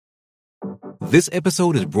This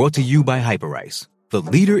episode is brought to you by Hyperice, the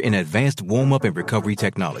leader in advanced warm-up and recovery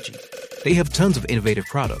technology. They have tons of innovative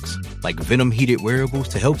products, like Venom-heated wearables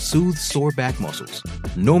to help soothe sore back muscles,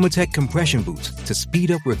 Normatec compression boots to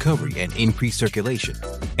speed up recovery and increase circulation,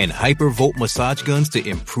 and Hypervolt massage guns to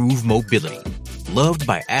improve mobility. Loved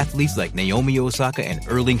by athletes like Naomi Osaka and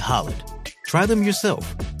Erling Haaland. Try them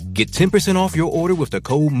yourself. Get 10% off your order with the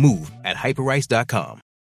code MOVE at Hyperice.com.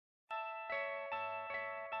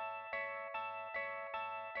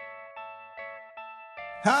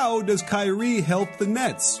 How does Kyrie help the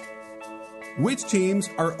Nets? Which teams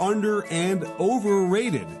are under and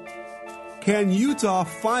overrated? Can Utah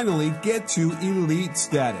finally get to elite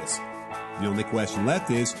status? The only question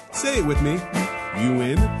left is, say it with me, you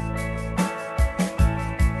in?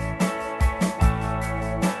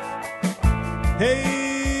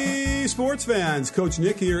 Hey, sports fans, Coach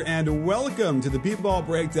Nick here, and welcome to the B-Ball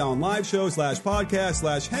Breakdown live show /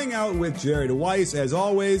 podcast / hangout with Jared Weiss. As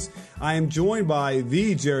always, I am joined by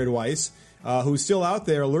the Jared Weiss, who's still out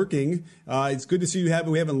there lurking. It's good to see you.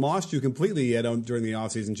 We haven't lost you completely yet during the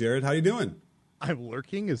offseason. Jared, how you doing? I'm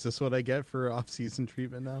lurking? Is this what I get for off-season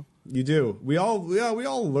treatment now? You do. We all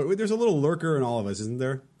lurk. There's a little lurker in all of us, isn't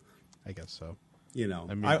there? I guess so. You know,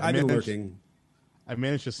 I mean, I've been lurking. I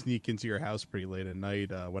managed to sneak into your house pretty late at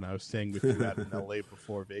night when I was staying with you out in LA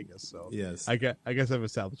before Vegas. So yes, I guess I've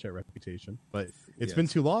established that reputation. But it's been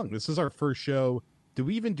too long. This is our first show. Did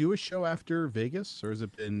we even do a show after Vegas, or has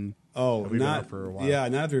it been? Oh, been not for a while? Yeah,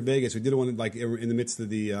 not after Vegas. We did one like in the midst of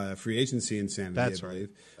the free agency insanity. That's I believe.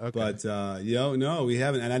 Right. Okay. But no, we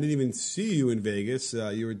haven't. And I didn't even see you in Vegas.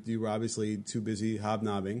 You were obviously too busy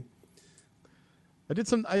hobnobbing. I did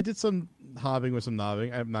some hobbing with some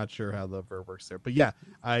knobbing. I'm not sure how the verb works there, but yeah,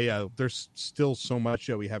 there's still so much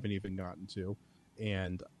that we haven't even gotten to,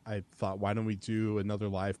 and I thought, why don't we do another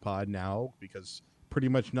live pod now? Because pretty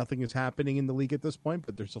much nothing is happening in the league at this point,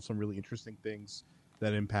 but there's still some really interesting things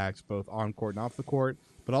that impact both on court and off the court.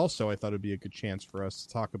 But also, I thought it'd be a good chance for us to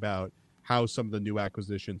talk about how some of the new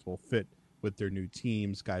acquisitions will fit with their new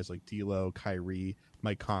teams. Guys like D'Lo, Kyrie,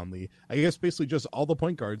 Mike Conley. I guess basically just all the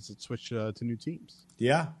point guards that switch to new teams.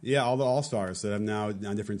 Yeah, all the all-stars that have now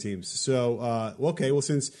on different teams. So,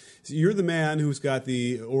 since you're the man who's got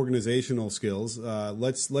the organizational skills,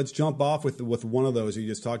 let's jump off with one of those you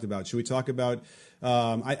just talked about. Should we talk about?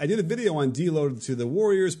 I did a video on D'Lo to the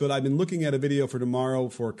Warriors, but I've been looking at a video for tomorrow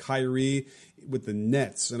for Kyrie with the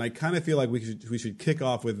Nets, and I kind of feel like we should kick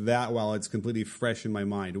off with that while it's completely fresh in my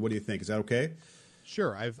mind. What do you think? Is that okay?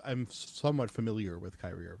 Sure. I'm somewhat familiar with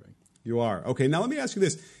Kyrie Irving. You are. Okay, now let me ask you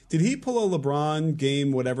this. Did he pull a LeBron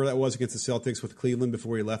game, whatever that was, against the Celtics with Cleveland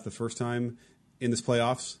before he left the first time in this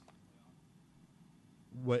playoffs?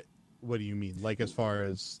 What do you mean? Like as far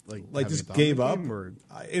as like just gave up? Or?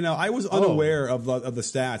 I was unaware of the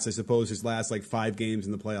stats, I suppose, his last 5 games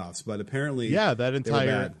in the playoffs, but apparently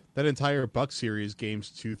that entire Bucks series, games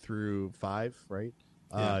 2 through 5, right?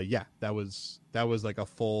 Yeah. That was like a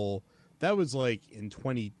full. That was like in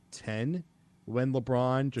 2010 when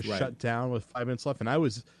LeBron just shut down with 5 minutes left, and I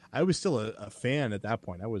was still a fan at that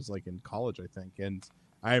point. I was like in college, I think, and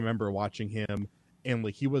I remember watching him, and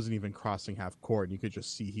he wasn't even crossing half court, and you could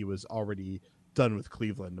just see he was already done with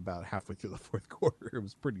Cleveland about halfway through the fourth quarter. It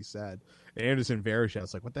was pretty sad. And Anderson Varejao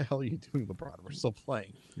was like, "What the hell are you doing, LeBron? We're still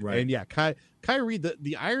playing." Right. And yeah, Kyrie.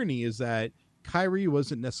 The irony is that Kyrie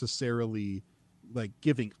wasn't necessarily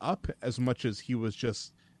giving up as much as he was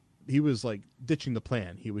ditching the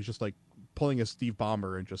plan. He was just pulling a Steve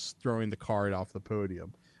Ballmer and just throwing the card off the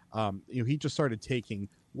podium. He just started taking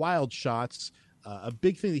wild shots. A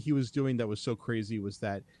big thing that he was doing that was so crazy was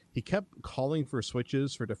that he kept calling for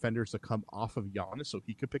switches for defenders to come off of Giannis so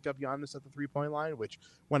he could pick up Giannis at the 3-point line, which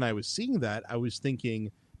when I was seeing that, I was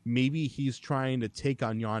thinking maybe he's trying to take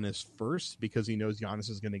on Giannis first because he knows Giannis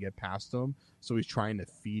is going to get past him. So he's trying to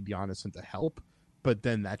feed Giannis into help. But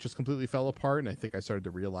then that just completely fell apart, and I think I started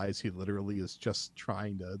to realize he literally is just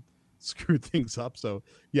trying to screw things up. So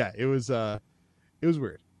yeah, it was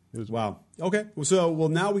weird. Wow. Okay. Well,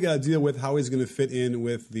 now we got to deal with how he's going to fit in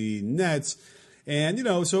with the Nets. And,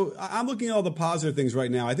 so I'm looking at all the positive things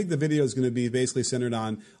right now. I think the video is going to be basically centered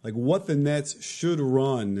on what the Nets should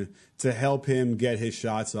run to help him get his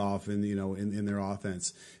shots off in their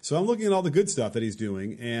offense. So I'm looking at all the good stuff that he's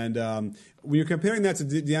doing. And when you're comparing that to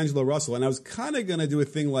D'Angelo Russell, and I was kind of going to do a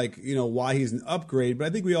thing why he's an upgrade, but I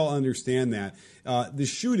think we all understand that. The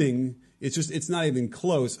shooting it's not even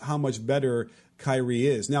close how much better Kyrie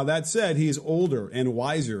is. Now, that said, he's older and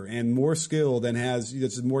wiser and more skilled and has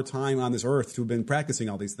just more time on this earth to have been practicing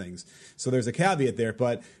all these things. So there's a caveat there.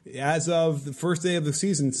 But as of the first day of the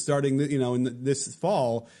season, starting in this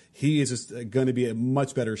fall, he is just going to be a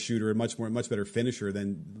much better shooter and much better finisher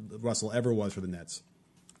than Russell ever was for the Nets.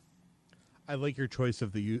 I like your choice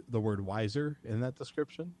of the word wiser in that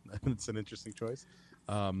description. It's an interesting choice.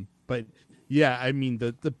 But yeah, I mean,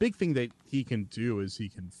 the big thing that he can do is he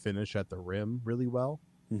can finish at the rim really well.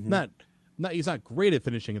 Mm-hmm. He's not great at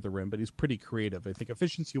finishing at the rim, but he's pretty creative. I think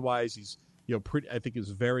efficiency wise, he's I think is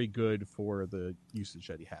very good for the usage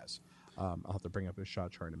that he has. I'll have to bring up his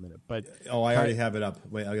shot chart in a minute, but I already have it up.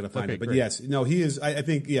 Wait, I got to find it. But great. Yes, no, he is. I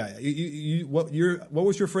think what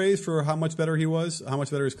was your phrase for how much better he was? How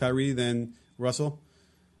much better is Kyrie than Russell?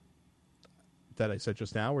 That I said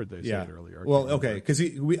just now, or did I say it earlier? Well, okay, because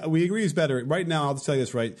we agree he's better. Right now, I'll just tell you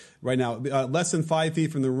this right now. Less than 5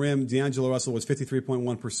 feet from the rim, D'Angelo Russell was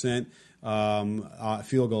 53.1%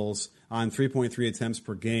 field goals on 3.3 attempts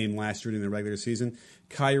per game last year during the regular season.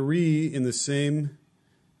 Kyrie in the same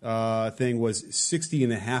thing was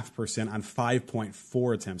 60.5% on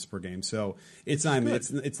 5.4 attempts per game. So it's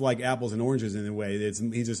like apples and oranges in a way.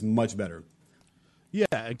 He's just much better. Yeah,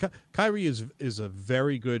 and Kyrie is a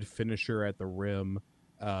very good finisher at the rim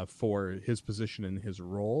for his position and his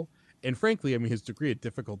role. And frankly, I mean, his degree of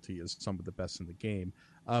difficulty is some of the best in the game.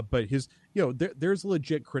 But there's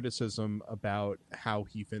legit criticism about how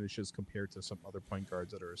he finishes compared to some other point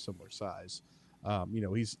guards that are a similar size. I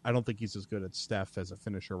don't think he's as good at Steph as a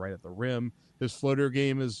finisher right at the rim. His floater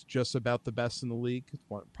game is just about the best in the league. It's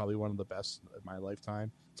probably one of the best in my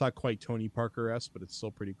lifetime. It's not quite Tony Parker-esque, but it's still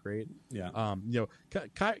pretty great. Yeah.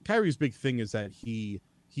 Kyrie's big thing is that he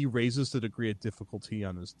raises the degree of difficulty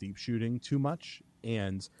on his deep shooting too much,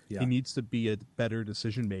 and he needs to be a better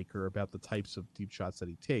decision maker about the types of deep shots that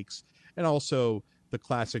he takes, and also the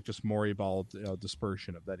classic just Morey ball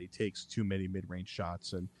dispersion of that he takes too many mid-range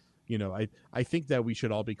shots. And I think that we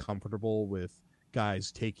should all be comfortable with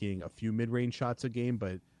guys taking a few mid-range shots a game,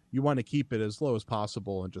 but you want to keep it as low as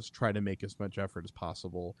possible and just try to make as much effort as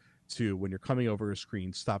possible to, when you're coming over a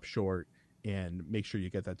screen, stop short and make sure you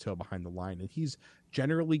get that toe behind the line. And he's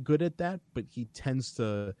generally good at that, but he tends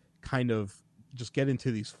to kind of just get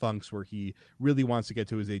into these funks where he really wants to get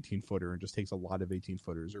to his 18-footer and just takes a lot of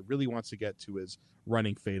 18-footers, or really wants to get to his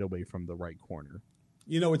running fadeaway from the right corner.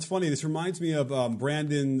 It's funny. This reminds me of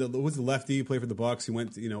Brandon, who's the lefty who played for the Bucks. He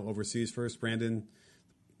went overseas first, Brandon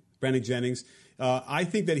Jennings. I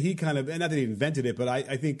think that he kind of, and not that he invented it, but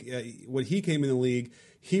I think when he came in the league,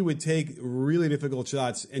 he would take really difficult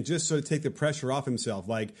shots and just sort of take the pressure off himself.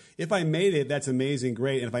 Like, if I made it, that's amazing,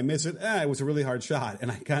 great. And if I miss it, it was a really hard shot.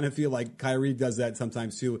 And I kind of feel like Kyrie does that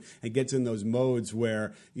sometimes too, and gets in those modes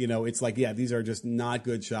where, it's like, these are just not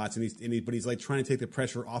good shots. But he's like trying to take the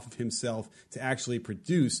pressure off of himself to actually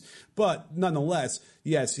produce. But nonetheless,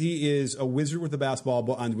 yes, he is a wizard with the basketball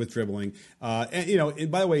with dribbling.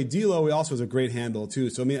 And by the way, D'Lo also has a great handle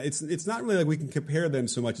too. So I mean, it's not really like we can compare them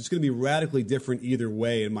so much. It's going to be radically different either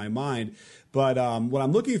way in my mind. But what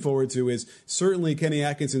I'm looking forward to is certainly Kenny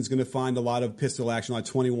Atkinson's going to find a lot of pistol action, a lot of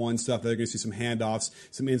 21 stuff. They're going to see some handoffs,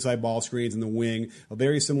 some inside ball screens in the wing,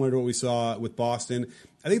 very similar to what we saw with Boston.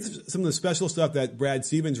 I think some of the special stuff that Brad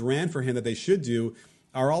Stevens ran for him that they should do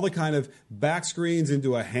are all the kind of back screens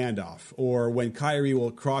into a handoff, or when Kyrie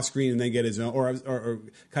will cross screen and then get his own, or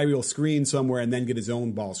Kyrie will screen somewhere and then get his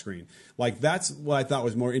own ball screen. Like, that's what I thought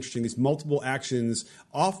was more interesting, these multiple actions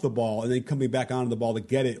off the ball and then coming back onto the ball to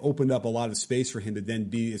get it, opened up a lot of space for him to then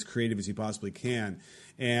be as creative as he possibly can.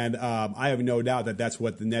 And I have no doubt that that's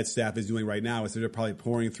what the Nets staff is doing right now, is they're probably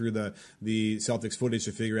pouring through the Celtics footage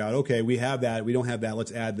to figure out, okay, we have that, we don't have that,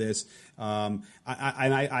 let's add this.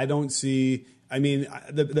 I don't see... I mean,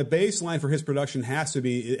 the baseline for his production has to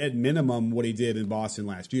be, at minimum, what he did in Boston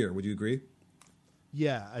last year. Would you agree?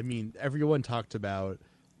 Yeah, I mean, everyone talked about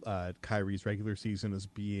Kyrie's regular season as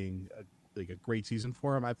being a great season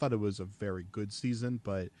for him. I thought it was a very good season,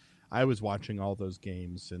 but I was watching all those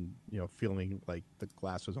games and feeling like the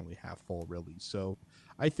glass was only half full, really. So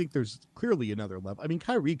I think there's clearly another level. I mean,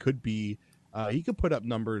 Kyrie could be. He could put up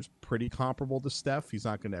numbers pretty comparable to Steph. He's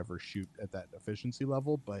not going to ever shoot at that efficiency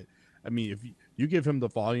level, but I mean, if you give him the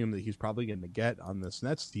volume that he's probably going to get on this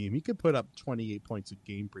Nets team, he could put up 28 points a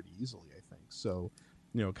game pretty easily, I think. So,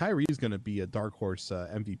 Kyrie's going to be a dark horse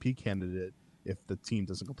MVP candidate if the team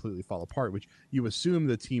doesn't completely fall apart, which you assume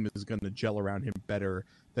the team is going to gel around him better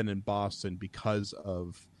than in Boston because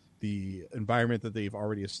of the environment that they've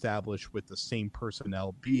already established with the same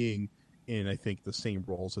personnel being in, I think, the same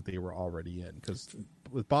roles that they were already in. Because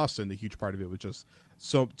with Boston, the huge part of it was just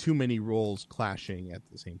too many roles clashing at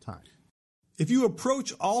the same time. If you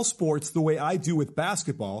approach all sports the way I do with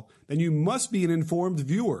basketball, then you must be an informed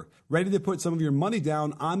viewer, ready to put some of your money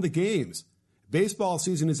down on the games. Baseball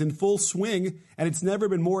season is in full swing, and it's never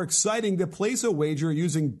been more exciting to place a wager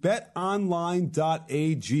using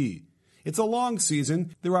betonline.ag. It's a long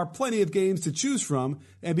season, there are plenty of games to choose from,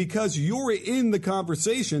 and because you're in the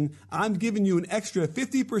conversation, I'm giving you an extra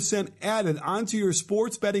 50% added onto your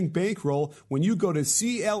sports betting bankroll when you go to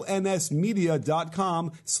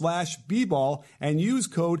clnsmedia.com/bball and use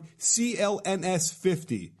code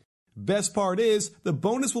CLNS50. Best part is, the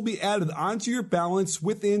bonus will be added onto your balance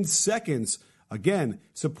within seconds. Again,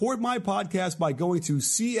 support my podcast by going to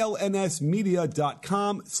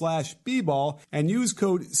clnsmedia.com/bball and use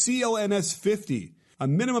code CLNS50. A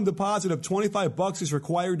minimum deposit of $25 is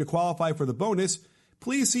required to qualify for the bonus.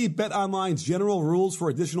 Please see BetOnline's general rules for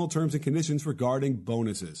additional terms and conditions regarding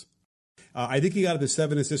bonuses. I think he got up to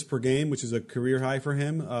 7 assists per game, which is a career high for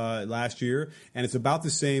him last year. And it's about the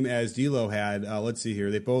same as D'Lo had. Let's see here.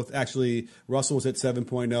 They both actually, Russell was at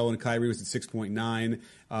 7.0 and Kyrie was at 6.9.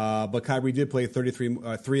 But Kyrie did play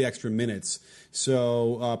 3 extra minutes.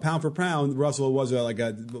 So pound for pound, Russell was like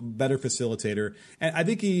a better facilitator. And I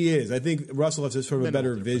think he is. I think Russell has sort of a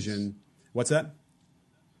better vision. What's that?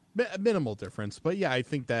 Minimal difference. But yeah, I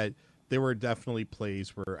think that there were definitely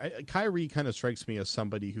plays where Kyrie kind of strikes me as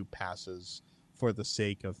somebody who passes for the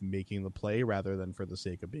sake of making the play rather than for the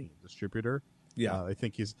sake of being a distributor. Yeah, I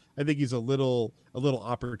think he's a little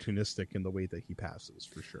opportunistic in the way that he passes,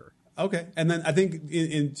 for sure. Okay, and then I think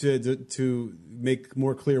to make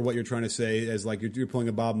more clear what you're trying to say, as like you're pulling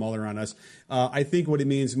a Bob Mueller on us. I think what it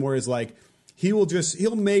means more is like he'll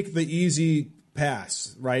make the easy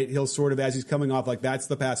pass, right? He'll sort of, as he's coming off, like that's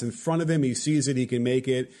the pass in front of him. He sees it, he can make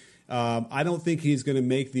it. I don't think he's going to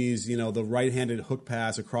make these, the right-handed hook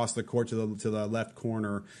pass across the court to the left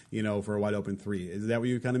corner, for a wide open three. Is that what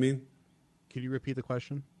you kind of mean? Can you repeat the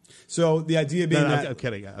question? So the idea being that I'm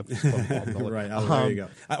kidding. right. There you go.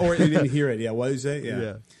 Or you didn't hear it. Yeah. What did you say?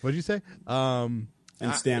 Yeah. What did you say? And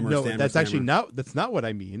stammer. No, stammer, that's stammer. actually not. That's not what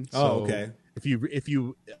I mean. So okay. If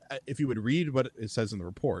you would read what it says in the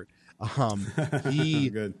report,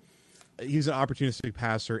 Good. He's an opportunistic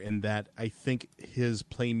passer in that I think his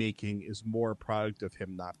playmaking is more a product of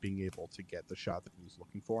him not being able to get the shot that he's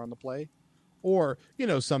looking for on the play. Or,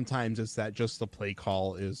 sometimes it's that just the play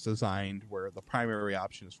call is designed where the primary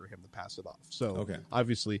option is for him to pass it off. So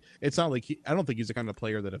obviously it's not like I don't think he's the kind of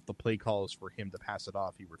player that if the play call is for him to pass it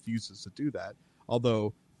off, he refuses to do that.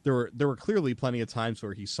 Although there were clearly plenty of times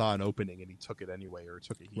where he saw an opening and he took it anyway, or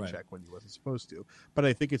took a heat check when he wasn't supposed to. But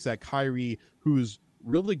I think it's that Kyrie, who's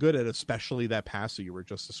really good at especially that pass that you were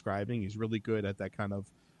just describing. He's really good at that kind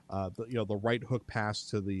of the right hook pass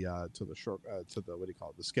to the short to the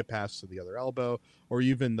the skip pass to the other elbow, or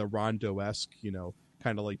even the Rondo-esque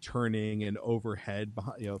kind of like turning and overhead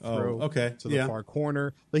behind, throw to the far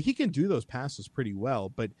corner. Like he can do those passes pretty well,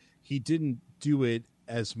 but he didn't do it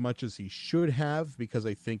as much as he should have because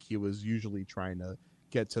I think he was usually trying to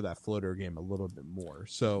get to that floater game a little bit more.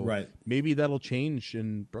 So maybe that'll change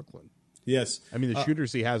in Brooklyn. Yes. I mean, the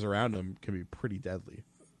shooters he has around him can be pretty deadly.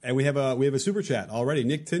 And we have a super chat already.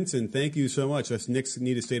 Nick Tinson, thank you so much. Us Knicks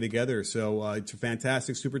need to stay together. So it's a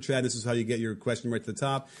fantastic super chat. This is how you get your question right to the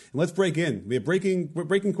top. And let's break in. We have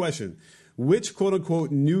breaking question. Which quote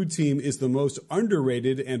unquote new team is the most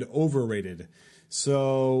underrated and overrated?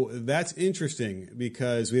 So that's interesting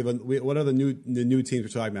because what are the new teams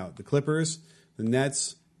we're talking about? The Clippers, the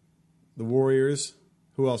Nets, the Warriors.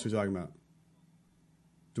 Who else are we talking about?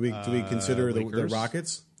 Do we consider the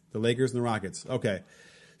Rockets? The Lakers and the Rockets. Okay.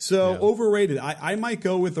 So overrated. I might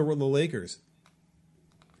go with the Lakers.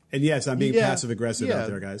 And yes, I'm being passive aggressive out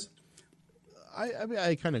there, guys. I mean,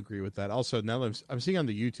 I kind of agree with that. Also, now that I'm seeing on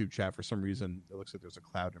the YouTube chat, for some reason, it looks like there's a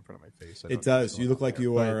cloud in front of my face. It does. You look like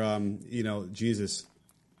you are, Jesus.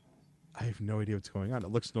 I have no idea what's going on. It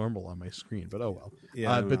looks normal on my screen, but oh well.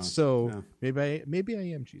 Yeah. Maybe I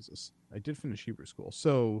am Jesus. I did finish Hebrew school.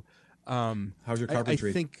 So, how's your carpentry?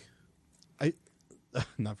 I think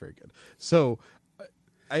not very good. So,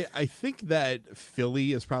 I think that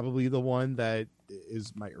Philly is probably the one that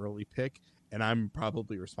is my early pick. And I'm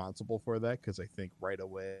probably responsible for that because I think right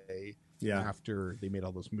away after they made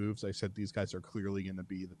all those moves, I said these guys are clearly going to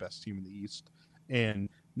be the best team in the East. And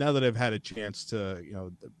now that I've had a chance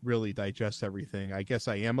to, really digest everything, I guess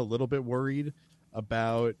I am a little bit worried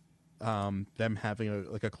about them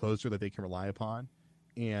having a closer that they can rely upon.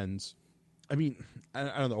 And I mean, I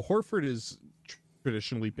don't know. Horford has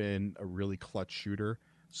traditionally been a really clutch shooter.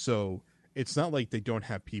 So it's not like they don't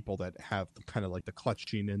have people that have kind of like the clutch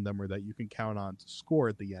gene in them or that you can count on to score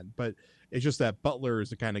at the end. But it's just that Butler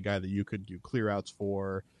is the kind of guy that you could do clear outs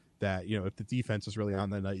for, that, you know, if the defense is really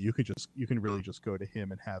on that night, you can really just go to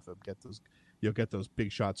him and have him get those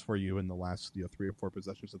big shots for you in the last 3 or 4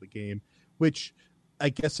 possessions of the game, which I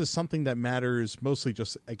guess is something that matters mostly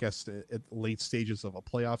just, I guess, at late stages of a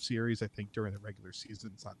playoff series. I think during the regular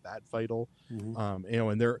season, it's not that vital. Mm-hmm.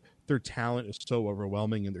 And their talent is so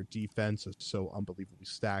overwhelming and their defense is so unbelievably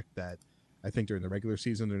stacked that I think during the regular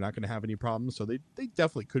season, they're not going to have any problems. So they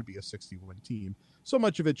definitely could be a 60-win team. So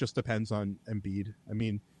much of it just depends on Embiid. I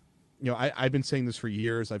mean, I've been saying this for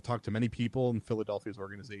years. I've talked to many people in Philadelphia's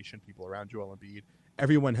organization, people around Joel Embiid.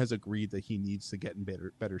 Everyone has agreed that he needs to get in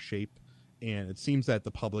better shape. And it seems that the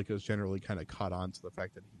public has generally kind of caught on to the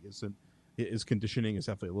fact that he isn't. His conditioning is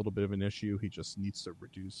definitely a little bit of an issue. He just needs to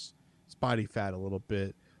reduce his body fat a little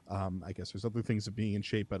bit. I guess there's other things of being in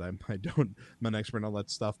shape, but I'm an expert on all that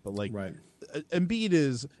stuff. But like, right. Embiid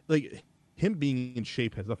is like, him being in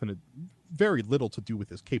shape has very little to do with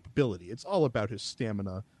his capability. It's all about his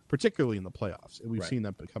stamina, particularly in the playoffs. And we've seen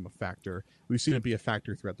that become a factor. We've seen it be a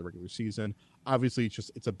factor throughout the regular season. Obviously,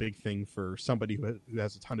 it's a big thing for somebody who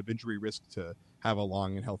has a ton of injury risk to have a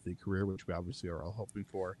long and healthy career, which we obviously are all hoping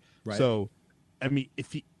for. Right. So, I mean,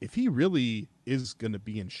 if he really is going to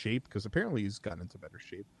be in shape, because apparently he's gotten into better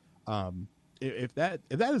shape, if that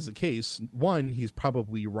is the case, one, he's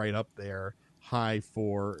probably right up there high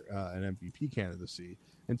for an MVP candidacy,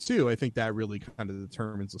 and two, I think that really kind of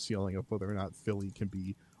determines the ceiling of whether or not Philly can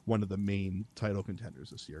be one of the main title contenders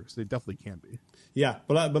this year, because they definitely can be. Yeah,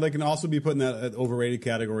 but they can also be put in that overrated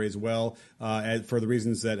category as well, for the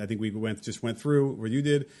reasons that I think we just went through, where you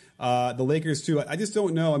did. The Lakers too. I just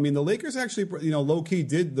don't know. I mean, the Lakers actually, low key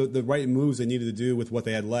did the right moves they needed to do with what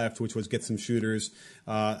they had left, which was get some shooters.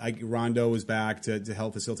 Rondo was back to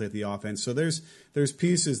help facilitate the offense. So there's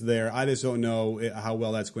pieces there. I just don't know how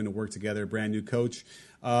well that's going to work together. Brand new coach.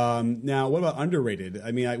 Now, what about underrated?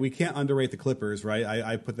 I mean, we can't underrate the Clippers, right?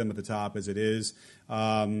 I put them at the top as it is.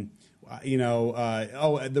 The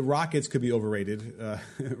Rockets could be overrated,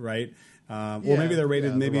 right? Or maybe they're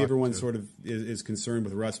rated. Maybe everyone sort of is concerned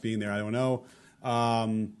with Russ being there. I don't know.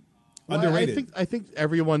 Underrated. I think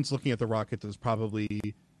everyone's looking at the Rockets as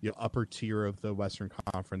probably upper tier of the Western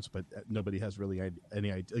Conference, but nobody has really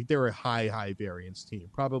any idea. Like, they're a high variance team,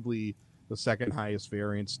 probably the second highest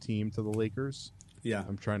variance team to the Lakers. Yeah,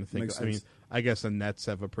 I'm trying to think. I mean, I guess the Nets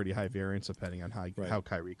have a pretty high variance depending on how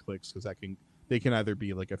Kyrie clicks, because they can either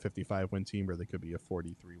be like a 55-win team or they could be a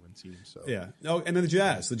 43-win team. So yeah. Oh, and then the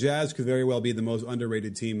Jazz. The Jazz could very well be the most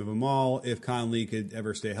underrated team of them all if Conley could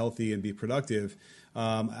ever stay healthy and be productive.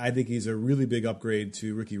 I think he's a really big upgrade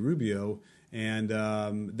to Ricky Rubio, and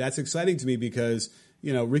that's exciting to me because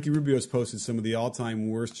Ricky Rubio's posted some of the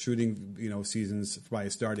all-time worst shooting seasons by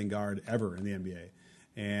a starting guard ever in the NBA.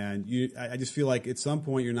 And I just feel like at some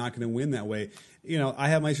point you're not going to win that way. I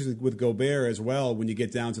have my issues with Gobert as well when you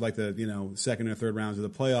get down to like the second or third rounds of the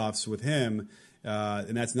playoffs with him,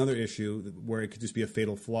 and that's another issue where it could just be a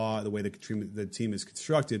fatal flaw the way the team is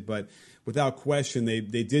constructed. But without question, they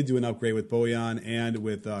did do an upgrade with Bojan and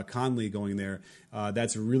with Conley going there.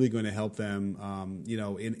 That's really going to help them,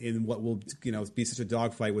 in what will be such a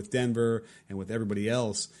dogfight with Denver and with everybody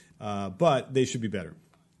else. But they should be better.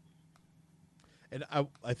 And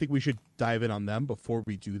I think we should dive in on them before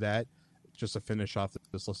we do that, just to finish off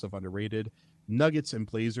this list of underrated. Nuggets and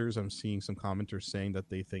Blazers, I'm seeing some commenters saying that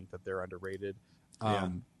they think that they're underrated. I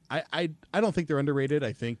don't think they're underrated.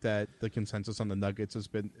 I think that the consensus on the Nuggets is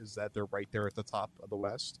that they're right there at the top of the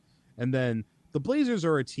West. And then the Blazers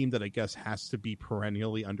are a team that I guess has to be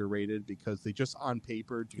perennially underrated because they just on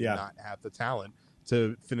paper do not have the talent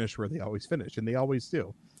to finish where they always finish, and they always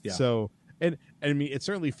do. Yeah. So... And I mean, it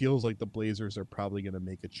certainly feels like the Blazers are probably going to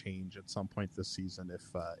make a change at some point this season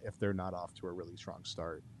if they're not off to a really strong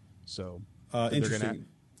start. So interesting.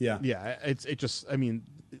 Yeah. It just, I mean,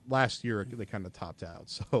 last year they kind of topped out.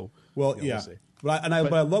 So we'll see. But I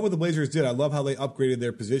love what the Blazers did. I love how they upgraded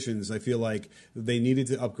their positions. I feel like they needed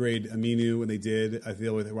to upgrade Aminu, and they did. I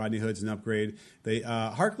feel with Rodney Hood's an upgrade. They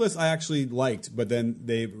Harkless I actually liked, but then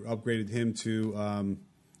they upgraded him to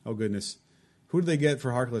oh goodness, who did they get for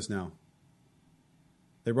Harkless now?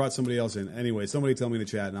 They brought somebody else in. Anyway, somebody tell me in the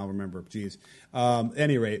chat and I'll remember. Jeez.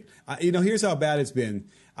 Any rate, here's how bad it's been.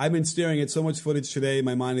 I've been staring at so much footage today.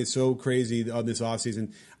 My mind is so crazy on this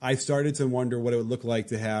offseason. I started to wonder what it would look like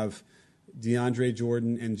to have DeAndre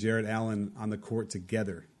Jordan and Jarrett Allen on the court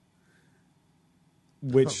together.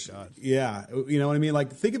 Which, yeah, you know what I mean?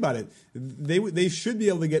 Like, think about it. They should be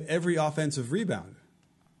able to get every offensive rebound,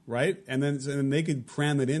 right? And then they could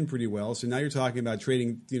cram it in pretty well. So now you're talking about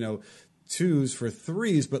trading, twos for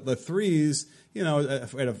threes, but the threes, at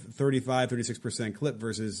a 35, 36% clip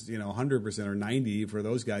versus, 100% or 90 for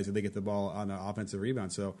those guys if they get the ball on an offensive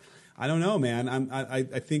rebound. So I don't know, man. I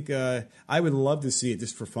think I would love to see it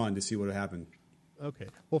just for fun to see what would happen. Okay.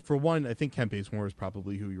 Well, for one, I think Kent Bazemore is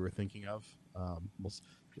probably who you were thinking of.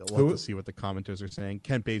 We'll have to see what the commenters are saying.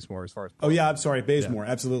 Kent Bazemore, as far as Portland. Oh yeah, I'm sorry, Bazemore,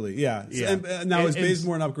 absolutely, yeah. Yeah. And now is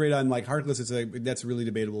Bazemore an upgrade on like Harkless? That's really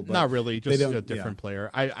debatable. But not really, just a different player.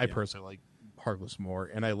 I personally like Harkless more,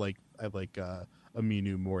 and I like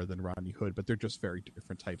Aminu more than Rodney Hood, but they're just very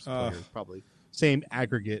different types of players. Probably same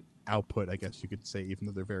aggregate output, I guess you could say, even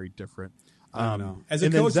though they're very different. I don't know. As a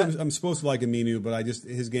coach, I'm supposed to like Aminu, but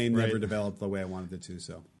his game never developed the way I wanted it to.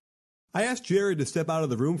 So. I asked Jared to step out of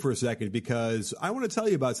the room for a second because I want to tell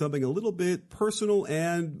you about something a little bit personal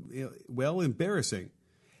and, embarrassing.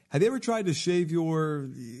 Have you ever tried to shave your,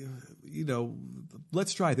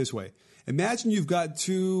 let's try it this way. Imagine you've got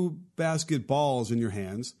 2 basketballs in your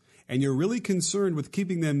hands and you're really concerned with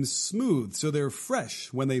keeping them smooth so they're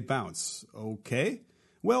fresh when they bounce. Okay?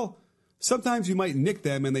 Well, sometimes you might nick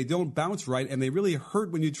them and they don't bounce right and they really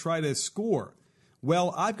hurt when you try to score.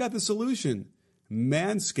 Well, I've got the solution.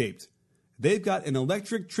 Manscaped. They've got an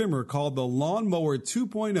electric trimmer called the Lawnmower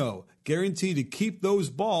 2.0, guaranteed to keep those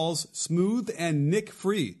balls smooth and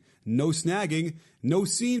nick-free. No snagging, no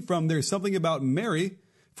scene from There's Something About Mary.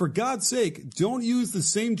 For God's sake, don't use the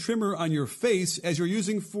same trimmer on your face as you're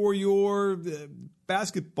using for your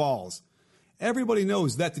basketballs. Everybody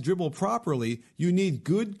knows that to dribble properly, you need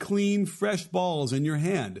good, clean, fresh balls in your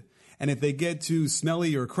hand. And if they get too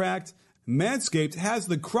smelly or cracked, Manscaped has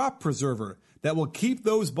the Crop Preserver that will keep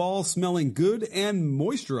those balls smelling good and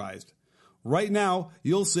moisturized. Right now,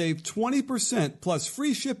 you'll save 20% plus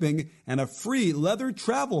free shipping and a free leather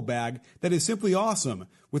travel bag that is simply awesome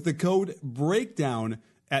with the code BREAKDOWN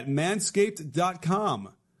at manscaped.com.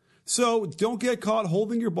 So don't get caught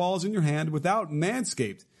holding your balls in your hand without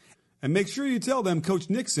Manscaped. And make sure you tell them Coach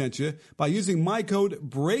Nick sent you by using my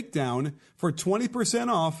code BREAKDOWN for 20%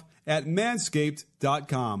 off at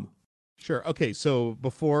manscaped.com. Sure. Okay, so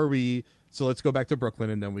let's go back to Brooklyn,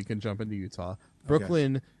 and then we can jump into Utah.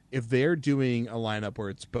 Brooklyn, if they're doing a lineup where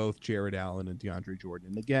it's both Jared Allen and DeAndre Jordan,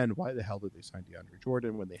 and again, why the hell did they sign DeAndre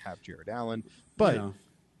Jordan when they have Jared Allen? But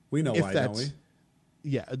we know why, don't we?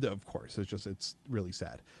 Yeah, of course. It's really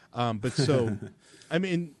sad. But so, I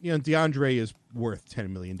mean, DeAndre is worth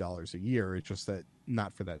 $10 million a year. It's just that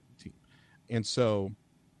not for that team. And so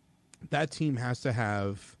that team has to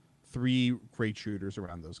have 3 great shooters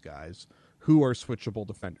around those guys who are switchable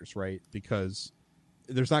defenders, right? Because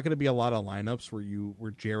there's not going to be a lot of lineups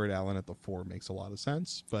where Jared Allen at the 4 makes a lot of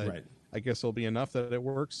sense, but I guess it'll be enough that it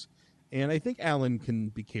works. And I think Allen can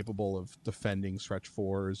be capable of defending stretch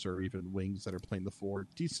 4s or even wings that are playing the 4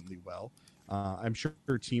 decently well. I'm sure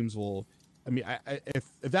teams will. I mean, if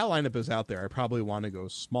that lineup is out there, I probably want to go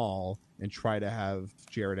small and try to have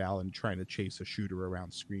Jared Allen trying to chase a shooter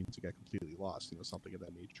around screens to get completely lost, something of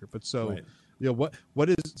that nature. But what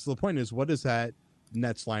is the point? Is what is that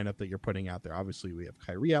Nets lineup that you're putting out there? Obviously, we have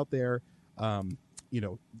Kyrie out there. Do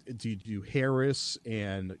you do Harris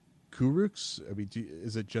and Kurucs? I mean,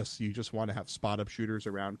 is it just you just want to have spot up shooters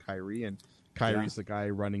around Kyrie and Kyrie's the guy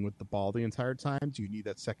running with the ball the entire time? Do you need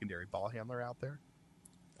that secondary ball handler out there?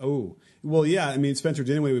 Oh, well, yeah. I mean, Spencer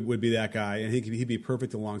Dinwiddie would be that guy, and I think he'd be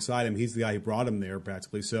perfect alongside him. He's the guy who brought him there,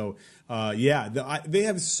 practically. So, they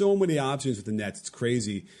have so many options with the Nets. It's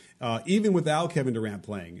crazy, even without Kevin Durant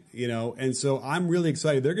playing, And so I'm really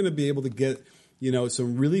excited. They're going to be able to get,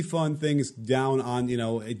 some really fun things down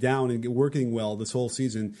and working well this whole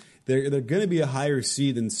season. They're going to be a higher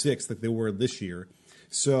seed than 6th like they were this year.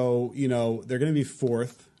 So, they're going to be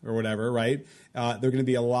 4th or whatever, right? They're going to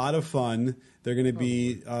be a lot of fun. They're going to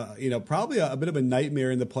be, probably a bit of a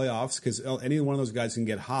nightmare in the playoffs because any one of those guys can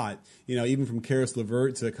get hot. Even from Karis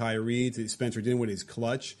LeVert to Kyrie to Spencer Dinwiddie's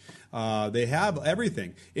clutch. They have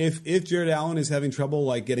everything. If Jared Allen is having trouble,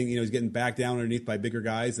 like he's getting back down underneath by bigger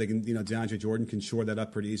guys, they can, DeAndre Jordan can shore that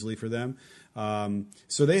up pretty easily for them.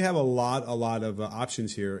 So they have a lot of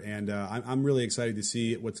options here, and I'm really excited to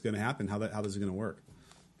see what's going to happen, how this is going to work.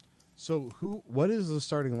 So what is the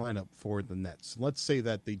starting lineup for the Nets? Let's say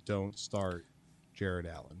that they don't start Jared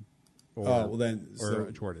Allen or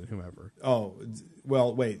Jordan, whomever. Oh,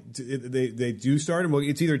 well, wait. They do start him? Well,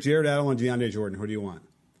 it's either Jared Allen or DeAndre Jordan. Who do you want?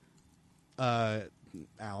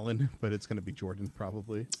 Allen, but it's going to be Jordan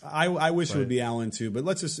probably. I wish it would be Allen too, but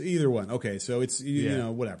let's just either one. Okay, so it's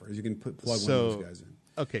whatever. You can plug one of those guys in.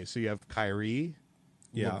 Okay, so you have Kyrie,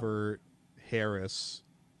 LeVert, Harris,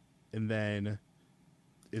 and then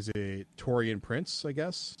is it Taurean Prince, I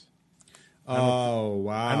guess? Oh,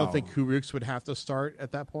 wow. I don't think Kurucs would have to start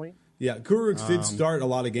at that point. Yeah, Kurucs did start a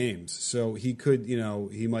lot of games, so he could,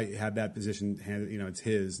 he might have that position, it's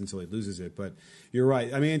his until he loses it. But you're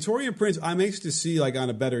right. I mean, Taurean Prince, I'm anxious to see, like, on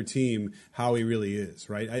a better team how he really is,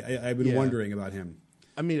 right? I've been wondering about him.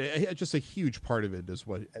 I mean, just a huge part of it is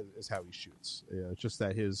how he shoots. It's just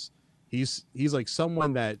that he's like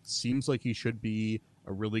someone that seems like he should be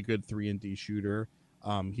a really good 3-and-D shooter.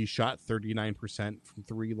 He shot 39% from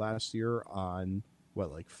three last year on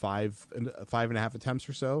five and a half attempts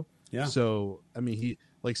or so. Yeah. So, I mean, he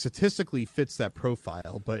statistically fits that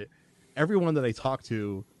profile, but everyone that I talk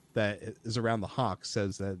to that is around the Hawks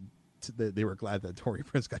says that they were glad that Taurean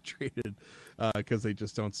Prince got traded because they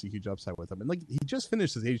just don't see huge upside with him. And he just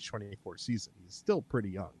finished his age 24 season. He's still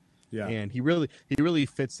pretty young. Yeah. And he really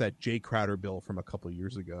fits that Jay Crowder bill from a couple of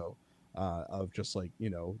years ago. Of just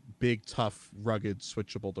big, tough, rugged,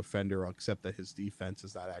 switchable defender, except that his defense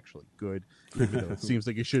is not actually good, even though it seems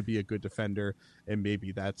like he should be a good defender. And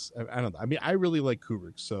maybe that's, I don't know. I mean, I really like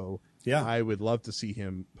Kubrick, so yeah, I would love to see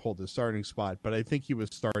him hold his starting spot. But I think he was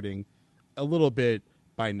starting a little bit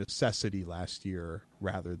by necessity last year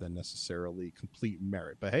rather than necessarily complete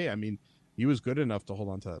merit. But hey, I mean, he was good enough to hold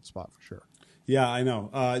on to that spot for sure. Yeah, I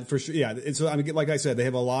know for sure. Yeah, and so I mean, like I said, they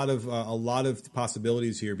have a lot of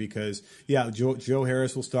possibilities here because Joe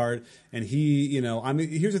Harris will start, and he, I mean,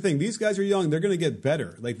 here's the thing: these guys are young; they're going to get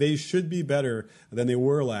better. Like they should be better than they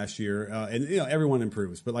were last year, and everyone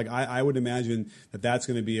improves. But I would imagine that that's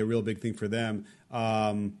going to be a real big thing for them.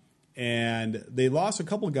 And they lost a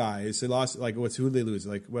couple guys. They lost who did they lose?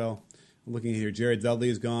 I'm looking here, Jared Dudley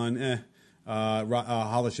is gone.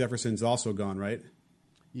 Hollis Jefferson's also gone, right?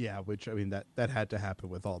 Yeah, which I mean that had to happen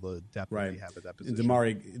with all the depth that they have at that position.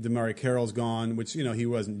 Damari Carroll's gone, which he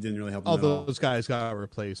didn't really help them all at all. Those guys got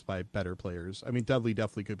replaced by better players. I mean, Dudley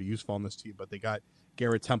definitely could be useful on this team, but they got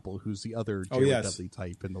Garrett Temple, who's the other Dudley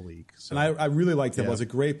type in the league. So, and I really like Temple. It's a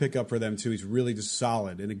great pickup for them too. He's really just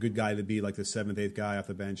solid and a good guy to be like the 7th, 8th guy off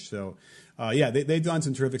the bench. So they've done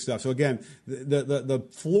some terrific stuff. So again, the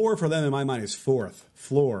floor for them in my mind is 4th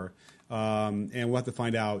floor. And we'll have to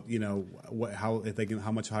find out,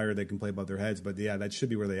 how much higher they can play above their heads. But yeah, that should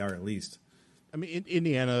be where they are at least. I mean,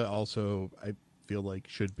 Indiana also, I feel like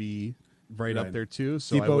should be right up there too.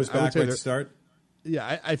 So Depot is back right to start.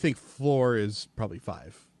 Yeah, I think floor is probably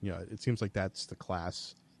 5. It seems like that's the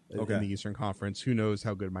class in the Eastern Conference. Who knows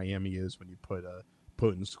how good Miami is when you put a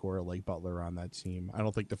potent scorer like Butler on that team. I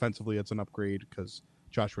don't think defensively it's an upgrade because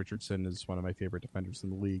Josh Richardson is one of my favorite defenders in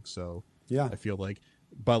the league. So yeah, I feel like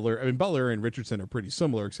Butler and Richardson are pretty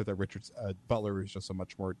similar, except that Butler is just a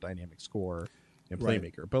much more dynamic scorer and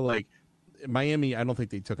playmaker. Right. But Miami, I don't think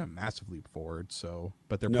they took a massive leap forward.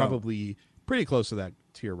 But they're probably pretty close to that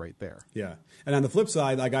tier right there. Yeah, and on the flip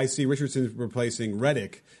side, I see Richardson replacing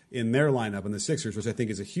Redick in their lineup in the Sixers, which I think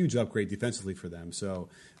is a huge upgrade defensively for them. So,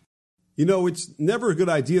 it's never a good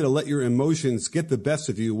idea to let your emotions get the best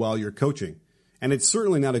of you while you're coaching, and it's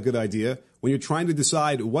certainly not a good idea when you're trying to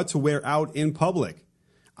decide what to wear out in public.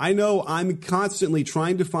 I know I'm constantly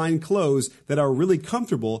trying to find clothes that are really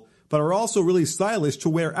comfortable, but are also really stylish to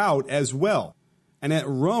wear out as well. And at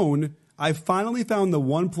Rhone, I finally found the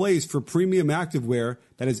one place for premium activewear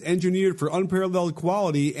that is engineered for unparalleled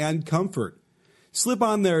quality and comfort. Slip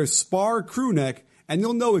on their Spar crew neck and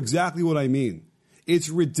you'll know exactly what I mean. It's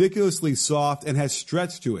ridiculously soft and has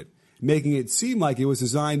stretch to it, making it seem like it was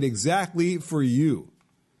designed exactly for you.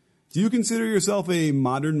 Do you consider yourself a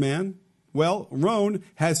modern man? Well, Rhone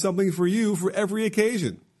has something for you for every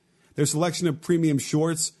occasion. Their selection of premium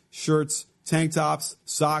shorts, shirts, tank tops,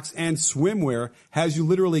 socks, and swimwear has you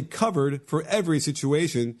literally covered for every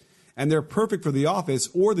situation, and they're perfect for the office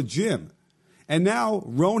or the gym. And now,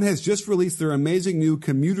 Rhone has just released their amazing new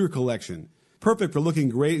commuter collection, perfect for looking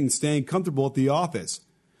great and staying comfortable at the office.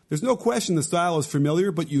 There's no question the style is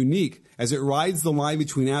familiar but unique, as it rides the line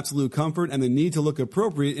between absolute comfort and the need to look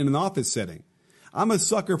appropriate in an office setting. I'm a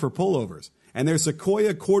sucker for pullovers, and their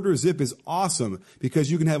Sequoia quarter zip is awesome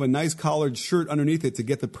because you can have a nice collared shirt underneath it to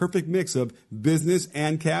get the perfect mix of business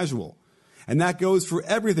and casual. And that goes for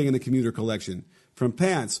everything in the commuter collection, from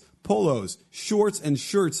pants, polos, shorts, and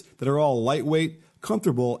shirts that are all lightweight,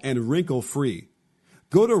 comfortable, and wrinkle-free.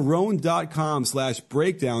 Go to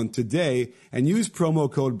Rhone.com/breakdown today and use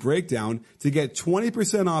promo code BREAKDOWN to get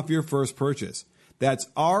 20% off your first purchase. That's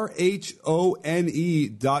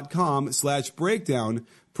RHONE.com/breakdown,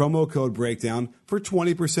 promo code breakdown for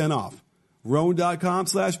 20% off.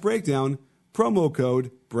 Rhone.com/breakdown, promo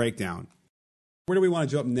code breakdown. Where do we want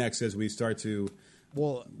to jump next as we start to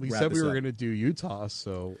we said we were going to do Utah,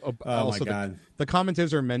 so my God. The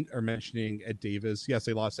commentators are mentioning Ed Davis. Yes,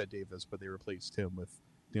 they lost Ed Davis, but they replaced him with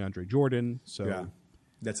DeAndre Jordan. So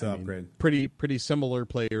That's an upgrade. Pretty similar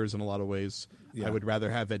players in a lot of ways. Yeah. I would rather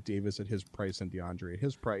have Ed Davis at his price than DeAndre at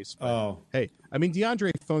his price. But, Oh, hey, I mean,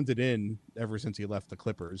 DeAndre phoned it in ever since he left the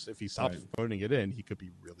Clippers. If he stopped Right. phoning it in, he could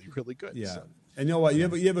be really, really good. yeah. So, And you know what? You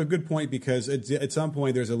have a good point because at some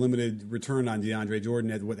point there's a limited return on DeAndre Jordan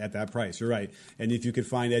at that price. You're right. And if you could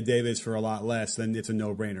find Ed Davis for a lot less, then it's a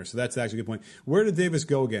no-brainer. So that's actually a good point. Where did Davis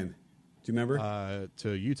go again? Do you remember?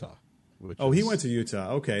 to Utah. He went to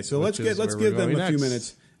Utah. Okay, so let's give them a few next.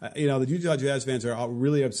 minutes. The Utah Jazz fans are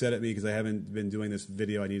really upset at me because I haven't been doing this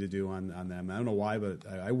video I need to do on them. I don't know why, but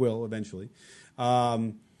I will eventually.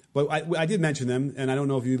 But I did mention them, and I don't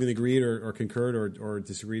know if you even agreed or concurred or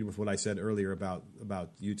disagreed with what I said earlier about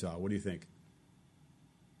Utah. What do you think?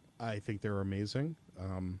 I think they're amazing.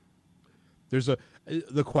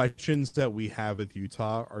 The questions that we have with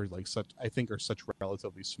Utah are such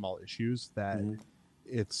relatively small issues that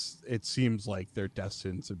it seems like they're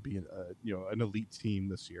destined to be an elite team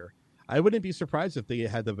this year. I wouldn't be surprised if they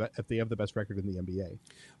have the best record in the NBA.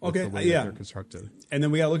 Okay, the way that they're constructed. And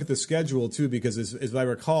then we got to look at the schedule too, because as I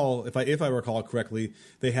recall, if I recall correctly,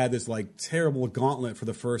 they had this like terrible gauntlet for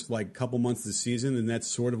the first like couple months of the season, and that's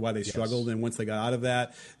sort of why they struggled. And once they got out of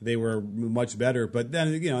that, they were much better. But then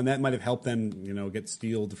and that might have helped them get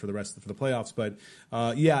steeled for the playoffs. But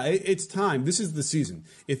it's time. This is the season.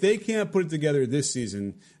 If they can't put it together this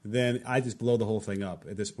season, then I just blow the whole thing up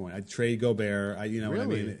at this point. I trade Gobert. What I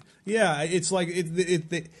mean? Yeah, it's like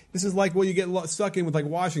this is like what you get stuck in with like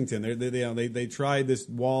Washington. They tried this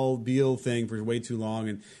Wall Beal thing for way too long,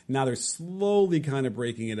 and now they're slowly kind of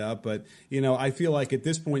breaking it up. But I feel like at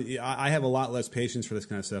this point, I have a lot less patience for this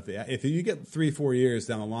kind of stuff. If you get 3-4 years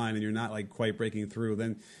down the line and you're not like quite breaking through,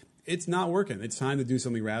 then it's not working. It's time to do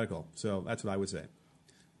something radical. So that's what I would say.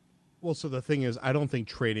 Well, so the thing is, I don't think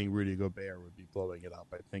trading Rudy Gobert would be blowing it up.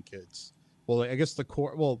 I think it's I guess the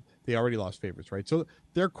core. Well, they already lost favorites, right? So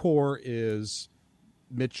their core is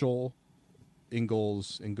Mitchell,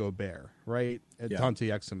 Ingles, and Gobert, right? And Dante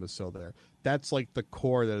Exum is still there. That's like the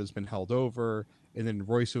core that has been held over. And then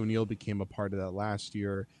Royce O'Neal became a part of that last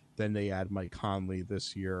year. Then they add Mike Conley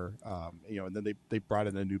this year, and then they brought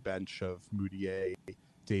in a new bench of Moutier,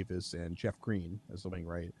 Davis, and Jeff Green as the wing,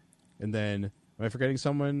 right? And then, am I forgetting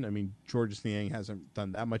someone? I mean, Georges Niang hasn't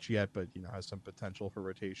done that much yet, but has some potential for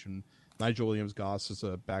rotation. Nigel Williams-Goss is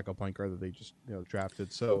a backup point guard that they just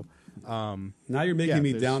drafted. So now you're making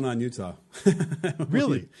me down on Utah.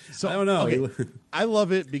 Really? So I don't know. Okay. I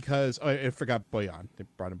love it because I forgot Bojan. They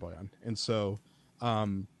brought in Bojan, and so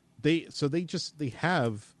they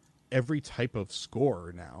have every type of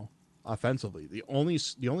scorer now offensively. The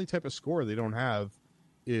only type of scorer they don't have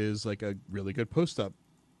is like a really good post up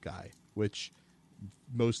guy, which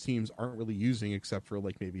most teams aren't really using except for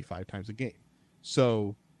like maybe 5 times a game.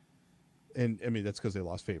 So, and I mean, that's because they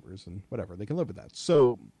lost Favors and whatever. They can live with that.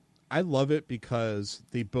 So I love it because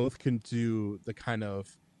they both can do the kind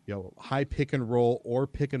of, high pick and roll or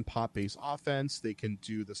pick and pop based offense. They can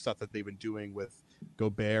do the stuff that they've been doing with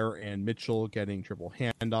Gobert and Mitchell getting dribble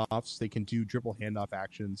handoffs. They can do dribble handoff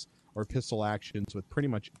actions or pistol actions with pretty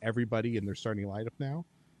much everybody in their starting lineup now.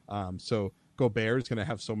 So Gobert is going to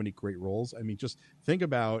have so many great roles. I mean, just think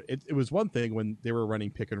about it. It was one thing when they were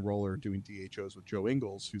running pick and roll or doing DHOs with Joe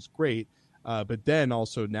Ingles, who's great. But then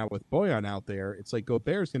also now with Bojan out there, it's like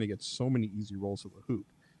Gobert is going to get so many easy rolls of the hoop.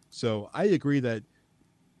 So I agree that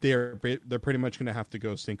they're pretty much going to have to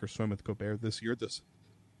go sink or swim with Gobert this year. This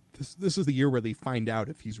is the year where they find out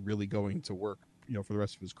if he's really going to work, for the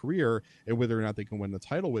rest of his career and whether or not they can win the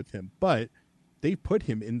title with him. But they put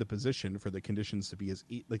him in the position for the conditions to be as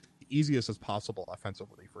easiest as possible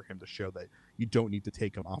offensively for him to show that you don't need to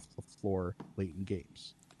take him off the floor late in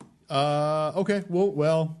games. Okay.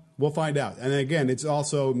 Well, we'll find out. And again, it's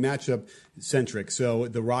also matchup centric. So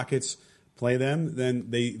the Rockets play them, then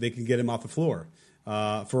they can get him off the floor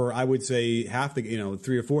for I would say half the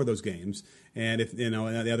 3 or 4 of those games, and if in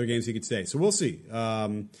the other games he could stay. So we'll see.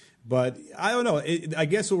 But I don't know. I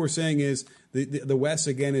guess what we're saying is the West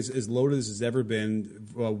again is as loaded as it's ever been,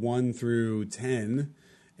 1 through 10,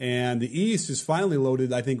 and the East is finally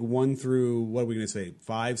loaded. I think 1 through what are we going to say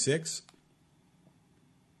 5, 6.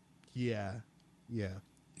 Yeah.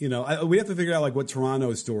 We have to figure out like what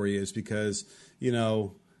Toronto's story is because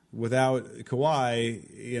without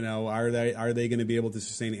Kawhi, are they going to be able to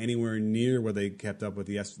sustain anywhere near where they kept up with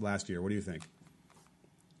the last year? What do you think?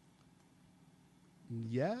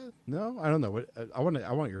 Yeah, no, I don't know. I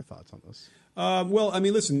want your thoughts on this. Well, I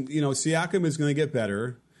mean, listen, Siakam is going to get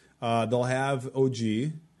better. They'll have OG.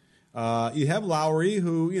 You have Lowry,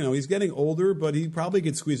 who he's getting older, but he probably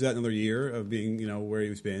could squeeze out another year of being where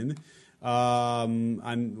he's been.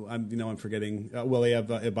 I'm forgetting. Well, they have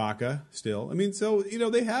Ibaka still. I mean, so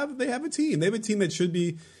they have a team. They have a team that should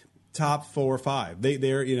be top 4 or 5.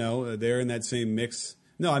 They're in that same mix.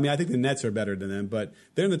 No, I mean I think the Nets are better than them, but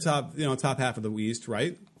they're in the top half of the East,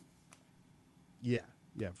 right? Yeah.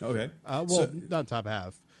 Okay. Not top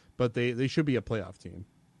half, but they should be a playoff team.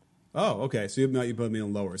 Oh, okay. So you put me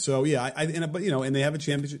in lower. So yeah, and they have a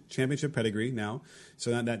championship pedigree now,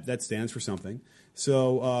 so that stands for something.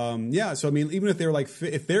 So so I mean, even if they're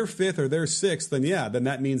if they're 5th or they're 6th, then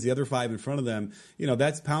that means the other 5 in front of them,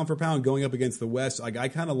 that's pound for pound going up against the West. I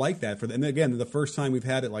kind of like that for them. And again, the first time we've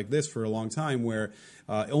had it like this for a long time, where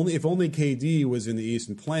if only KD was in the East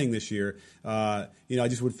and playing this year, I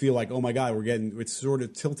just would feel like, oh my God, it's sort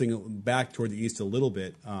of tilting back toward the East a little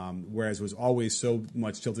bit, whereas it was always so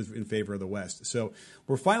much tilted in favor of the West. So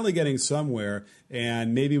we're finally getting somewhere,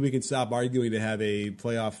 and maybe we can stop arguing to have a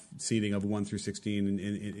playoff seeding of 1 through 16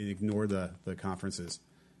 and ignore the conferences.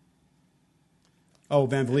 Oh,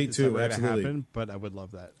 Van Vliet too, absolutely. Happen, but I would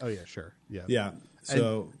love that. Oh yeah, sure, yeah, yeah.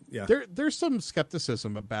 So yeah, there's some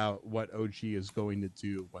skepticism about what OG is going to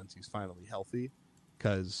do once he's finally healthy,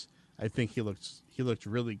 because I think he looked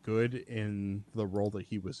really good in the role that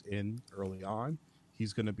he was in early on.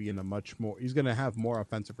 He's going to be he's going to have more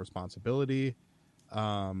offensive responsibility,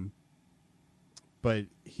 but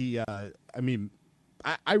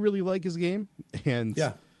I really like his game, and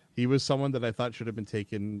yeah. He was someone that I thought should have been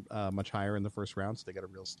taken much higher in the first round, so they got a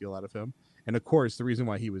real steal out of him. And of course, the reason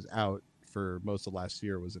why he was out for most of last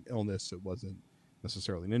year was an illness. It wasn't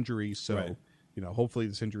necessarily an injury. So, right. Hopefully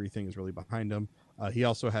this injury thing is really behind him. He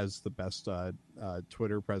also has the best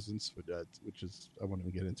Twitter presence, which is I won't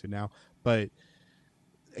even get into now. But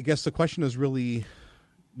I guess the question is really,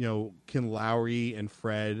 can Lowry and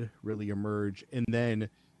Fred really emerge, and then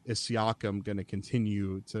is Siakam going to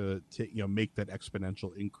continue to make that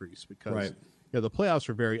exponential increase? Because right. The playoffs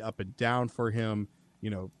are very up and down for him.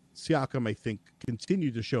 Siakam, I think,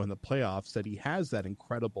 continued to show in the playoffs that he has that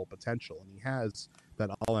incredible potential, and he has that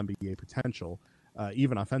All-NBA potential,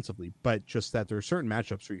 even offensively. But just that there are certain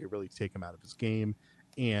matchups where you really take him out of his game,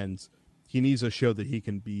 and he needs to show that he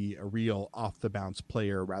can be a real off-the-bounce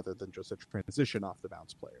player rather than just a transition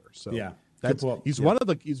off-the-bounce player. So yeah. He's one of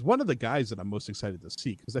the guys that I'm most excited to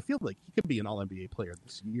see, because I feel like he could be an All-NBA player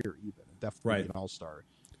this year, even definitely right. an All-Star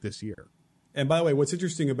this year. And by the way, what's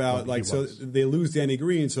interesting about so they lose Danny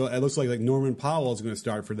Green, so it looks like Norman Powell is going to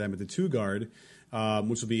start for them at the 2 guard,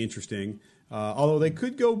 which will be interesting. Although they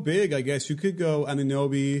could go big, I guess you could go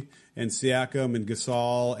Anunoby and Siakam and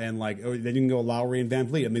Gasol, and then you can go Lowry and Van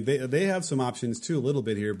Vliet. I mean, they have some options too, a little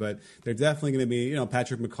bit here, but they're definitely going to be.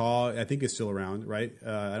 Patrick McCaw, I think is still around, right?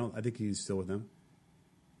 I think he's still with them.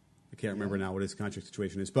 I can't remember now what his contract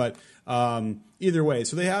situation is, but either way,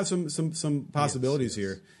 so they have some possibilities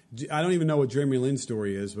here. I don't even know what Jeremy Lin's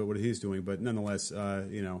story is, but what he's doing, but nonetheless,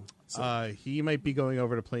 So. He might be going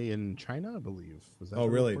over to play in China, I believe. Was that the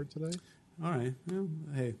really? Report today? All right. Well,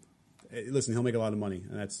 hey, listen, he'll make a lot of money,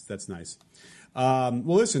 and that's nice. Well,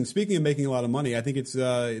 listen, speaking of making a lot of money, I think this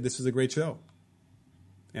is a great show,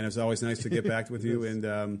 and it's always nice to get back with you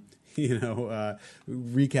and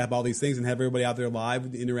recap all these things and have everybody out there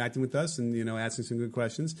live interacting with us and asking some good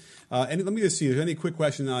questions. And let me just see, is there any quick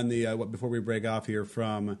question on the before we break off here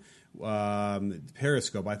from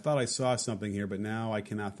Periscope? I thought I saw something here, but now I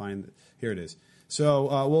cannot find it. Here it is. So,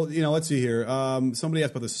 let's see here. Somebody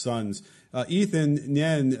asked about the Suns. Ethan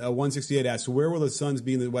Nyen 168 asks, where will the Suns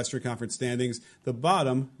be in the Western Conference standings? The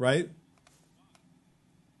bottom, right?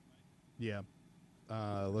 Yeah.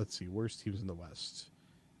 Let's see. Worst teams in the West.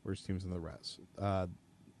 Worst teams in the rest.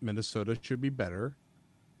 Minnesota should be better.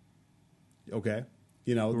 Okay.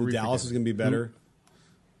 Dallas is going to be better.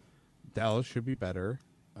 Dallas should be better.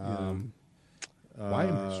 Why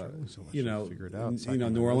am I struggling so much to figure it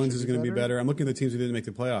out? New Orleans is going to be better. I'm looking at the teams who didn't make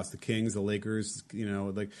the playoffs: the Kings, the Lakers.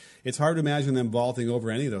 It's hard to imagine them vaulting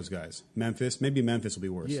over any of those guys. Memphis, maybe Memphis will be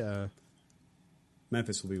worse. Yeah,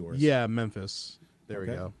 Memphis will be worse. Yeah, Memphis. There we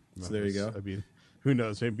go. Memphis. So there you go. I mean, who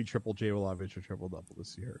knows? Maybe triple J Vlahovic or triple double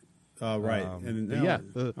this year. Right.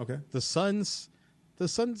 The Suns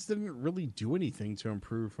didn't really do anything to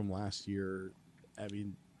improve from last year. I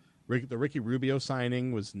mean, the Ricky Rubio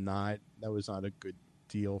signing was not a good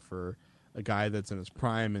deal for a guy that's in his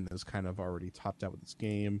prime and is kind of already topped out with his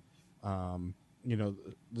game. The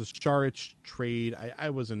Saric trade,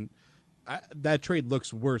 that trade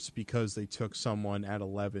looks worse because they took someone at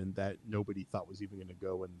 11 that nobody thought was even going to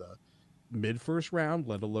go in the mid first round,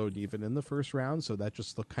 let alone even in the first round. So that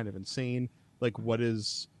just looked kind of insane. Like, what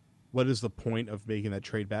is the point of making that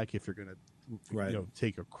trade back if you're going to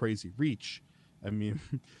take a crazy reach? I mean,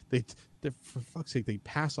 they for fuck's sake, they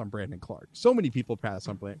pass on Brandon Clark. So many people pass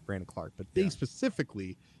on Brandon Clark, but they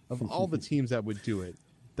specifically, of all the teams that would do it,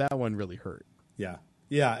 that one really hurt. Yeah.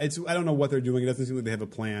 Yeah, I don't know what they're doing. It doesn't seem like they have a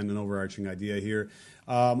plan, an overarching idea here.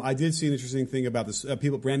 I did see an interesting thing about this.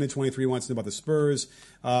 Brandon23 wants to know about the Spurs.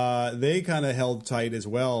 They kind of held tight as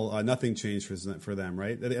well. Nothing changed for them,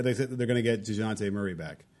 right? They said they're going to get DeJounte Murray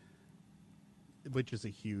back, which is a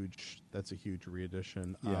huge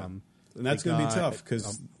re-addition. Yeah. And that's going to be tough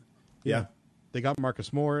because they got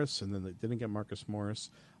Marcus Morris, and then they didn't get Marcus Morris.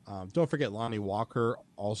 Don't forget Lonnie Walker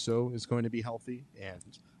also is going to be healthy,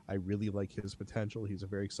 and I really like his potential. He's a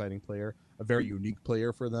very exciting player, a very unique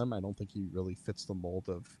player for them. I don't think he really fits the mold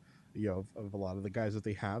of a lot of the guys that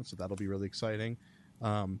they have, so that'll be really exciting.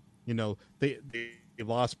 They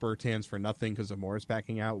lost Bertans for nothing because of Morris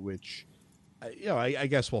backing out, which I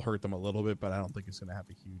guess will hurt them a little bit, but I don't think it's going to have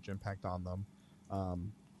a huge impact on them.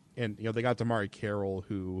 And they got DeMarre Carroll,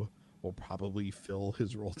 who will probably fill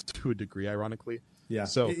his role to a degree, ironically. Yeah.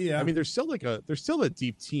 So I mean, there's still a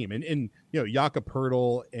deep team, and Jakob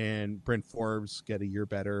Poeltl and Brent Forbes get a year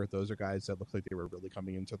better. Those are guys that look like they were really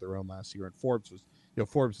coming into their own last year. And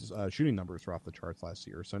Forbes' shooting numbers were off the charts last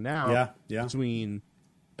year. So now between,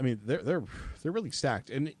 I mean, they're really stacked.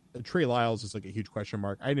 And Trey Lyles is like a huge question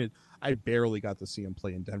mark. I barely got to see him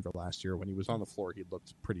play in Denver last year. When he was on the floor, he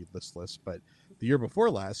looked pretty listless. But the year before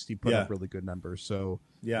last, he put up really good numbers. So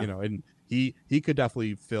and he could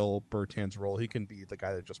definitely fill Bertan's role. He can be the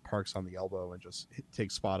guy that just parks on the elbow and just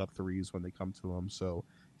takes spot up threes when they come to him. So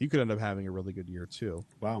he could end up having a really good year too.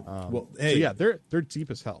 Wow. They're deep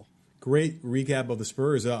as hell. Great recap of the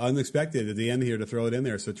Spurs. Unexpected at the end here to throw it in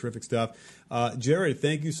there. So terrific stuff. Jared,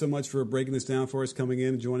 thank you so much for breaking this down for us, coming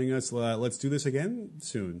in and joining us. Let's do this again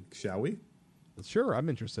soon, shall we? Sure, I'm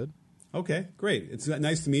interested. Okay, great. It's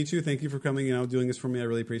nice to meet you. Thank you for coming, doing this for me. I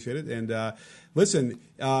really appreciate it. And listen,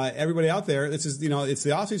 everybody out there, this is, it's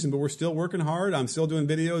the off season, but we're still working hard. I'm still doing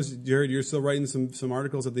videos. Jared, you're still writing some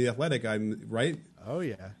articles at The Athletic. I'm right. Oh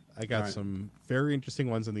yeah, I got some very interesting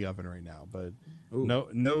ones in the oven right now, but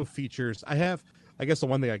no features. I guess the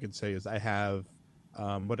one thing I could say is I have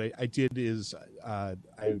what I did is I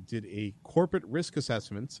did a corporate risk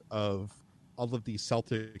assessment of all of the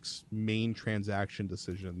Celtics' main transaction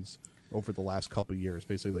decisions over the last couple of years,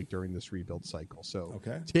 basically like during this rebuild cycle. So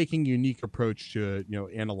taking a unique approach to,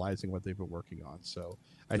 analyzing what they've been working on. So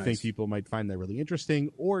I think people might find that really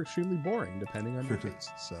interesting or extremely boring, depending on your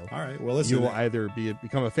taste. So all right. Well, listen, you will either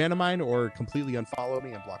become a fan of mine or completely unfollow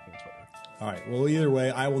me and block me on Twitter. All right. Well, either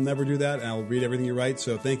way, I will never do that, and I'll read everything you write.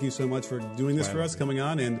 So thank you so much for doing this for us, coming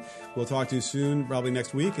on, and we'll talk to you soon, probably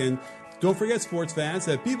next week. And don't forget, sports fans,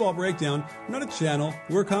 that B-Ball Breakdown, we're not a channel,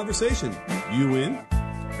 we're a conversation. You in?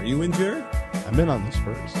 Are you in, Jared? I'm in on the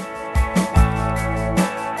Spurs.